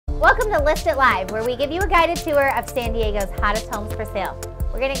Welcome to List It Live, where we give you a guided tour of San Diego's hottest homes for sale.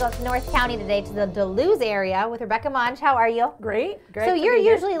 We're going to go to North County today to the Duluth area with Rebecca Monge. How are you? Great. So you're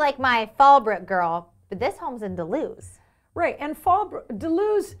usually like my Fallbrook girl, but this home's in Duluth. Right, and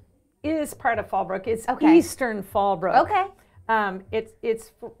Duluth is part of Fallbrook. It's Eastern Fallbrook. Okay.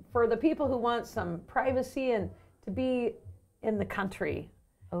 It's for the people who want some privacy and to be in the country.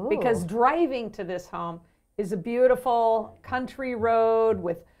 Ooh. Because driving to this home is a beautiful country road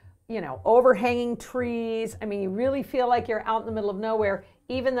with, overhanging trees. I mean, you really feel like you're out in the middle of nowhere,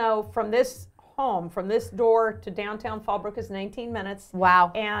 even though from this home, from this door to downtown Fallbrook is 19 minutes.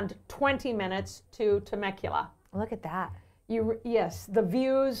 Wow. And 20 minutes to Temecula. Look at that. Yes, the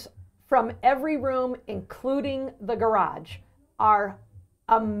views from every room, including the garage, are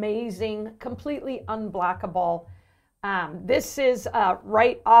amazing, completely unblockable. This is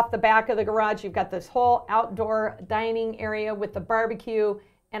right off the back of the garage. You've got this whole outdoor dining area with the barbecue,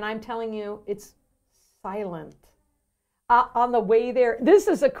 and I'm telling you, it's silent. On the way there, this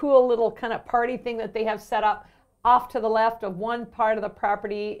is a cool little kind of party thing that they have set up off to the left of one part of the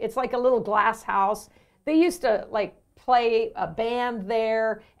property. It's like a little glass house. They used to play a band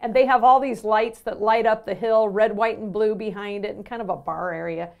there, and they have all these lights that light up the hill, red, white, and blue behind it, and kind of a bar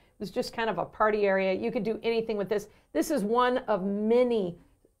area. It was just kind of a party area. You could do anything with this. This is one of many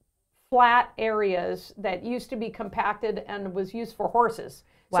flat areas that used to be compacted and was used for horses.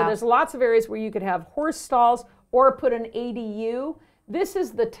 Wow. So there's lots of areas where you could have horse stalls or put an ADU. This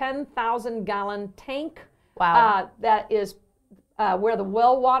is the 10,000-gallon tank. Wow. That is where the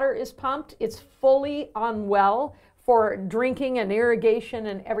well water is pumped. It's fully on well for drinking and irrigation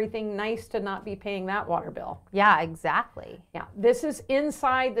and everything. Nice to not be paying that water bill. Yeah, exactly. Yeah, this is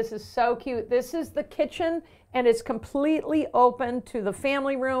inside. This is so cute. This is the kitchen, and it's completely open to the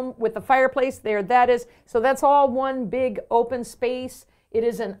family room with the fireplace there. So that's all one big open space. It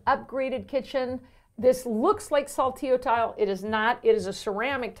is an upgraded kitchen. This looks like saltillo tile. It is not. It is a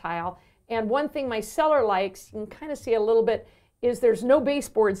ceramic tile. And one thing my seller likes, you can kind of see a little bit, is there's no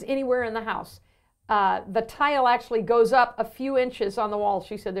baseboards anywhere in the house. The tile actually goes up a few inches on the wall.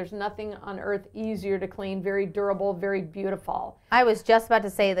 She said there's nothing on earth easier to clean, very durable, very beautiful. I was just about to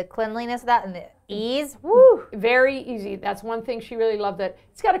say the cleanliness of that and the ease. Woo! Very easy. That's one thing she really loved. It.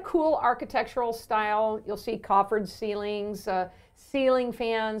 It's got a cool architectural style. You'll see coffered ceilings, ceiling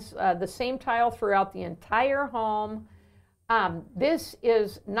fans, the same tile throughout the entire home. This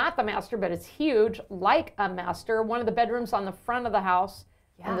is not the master, but it's huge, like a master. One of the bedrooms on the front of the house.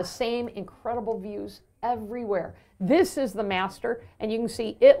 Yeah. And the same incredible views everywhere. This is the master, and you can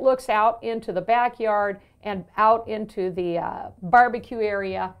see it looks out into the backyard and out into the barbecue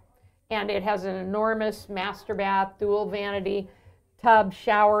area, and it has an enormous master bath, dual vanity, tub,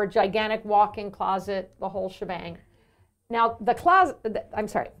 shower, gigantic walk-in closet, the whole shebang. Now, the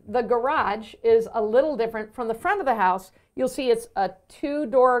garage is a little different. From the front of the house, you'll see it's a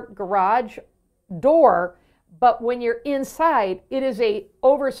two-door garage door, but when you're inside, it is a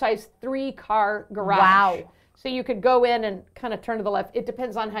oversized 3-car garage. Wow. So you could go in and kind of turn to the left. It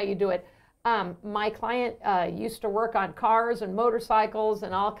depends on how you do it. My client used to work on cars and motorcycles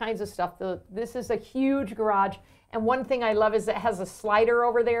and all kinds of stuff. This is a huge garage. And one thing I love is it has a slider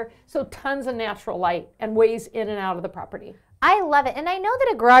over there. So tons of natural light and ways in and out of the property. I love it. And I know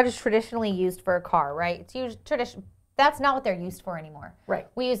that a garage is traditionally used for a car, right? It's used tradition. That's not what they're used for anymore. Right.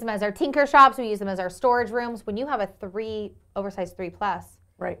 We use them as our tinker shops. We use them as our storage rooms. When you have a oversized 3+,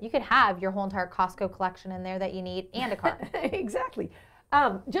 right, you could have your whole entire Costco collection in there that you need and a car. Exactly.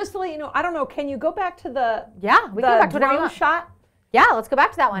 Just to let you know, I don't know, can you go back to the we can go back to drone shot? Yeah, let's go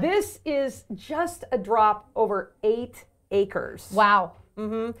back to that one. This is just a drop over 8 acres. Wow.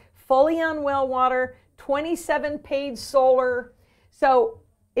 Mm-hmm. Fully on well water, 27 paid solar. So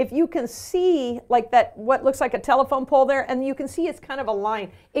if you can see like that, what looks like a telephone pole there, and you can see it's kind of a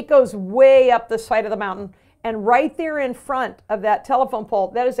line. It goes way up the side of the mountain, and right there in front of that telephone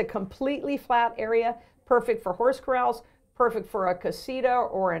pole, that is a completely flat area, perfect for horse corrals, perfect for a casita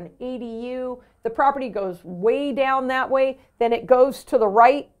or an ADU. The property goes way down that way, then it goes to the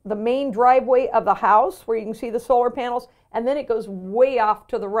right, the main driveway of the house where you can see the solar panels, and then it goes way off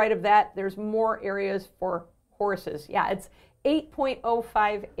to the right of that. There's more areas for horses. Yeah, it's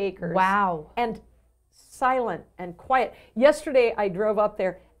 8.05 acres. Wow. And silent and quiet. Yesterday I drove up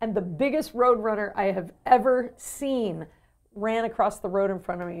there, and the biggest roadrunner I have ever seen ran across the road in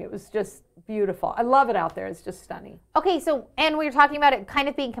front of me. It was just beautiful. I love it out there. It's just stunning. Okay, so, and we were talking about it kind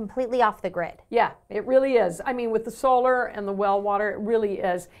of being completely off the grid. Yeah, it really is. I mean, with the solar and the well water, it really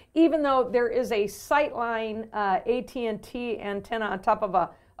is. Even though there is a sightline AT&T antenna on top of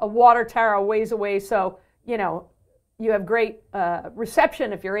a water tower a ways away, so, you know, You have great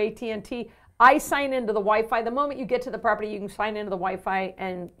reception if you're AT&T. I sign into the Wi-Fi. The moment you get to the property, you can sign into the Wi-Fi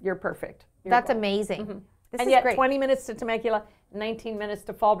and you're perfect. That's amazing. This And is yet great. 20 minutes to Temecula, 19 minutes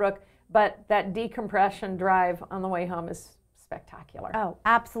to Fallbrook, but that decompression drive on the way home is spectacular. Oh,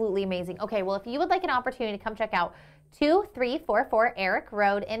 absolutely amazing. Okay, well, if you would like an opportunity to come check out 2344 Eric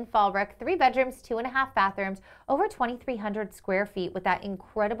Road in Fallbrook, 3 bedrooms, 2.5 bathrooms, over 2,300 square feet with that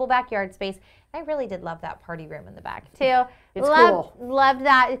incredible backyard space. I really did love that party room in the back too. It's cool. Loved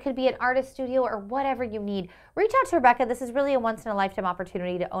that. It could be an artist studio or whatever you need. Reach out to Rebecca. This is really a once in a lifetime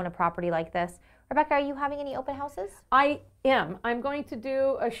opportunity to own a property like this. Rebecca, are you having any open houses? I am. I'm going to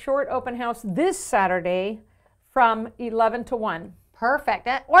do a short open house this Saturday from 11 to 1. Perfect.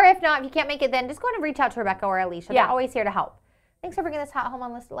 Or if not, if you can't make it then, just go ahead and reach out to Rebecca or Alicia. Yeah. They're always here to help. Thanks for bringing this hot home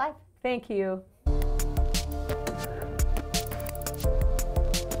unlisted live. Thank you.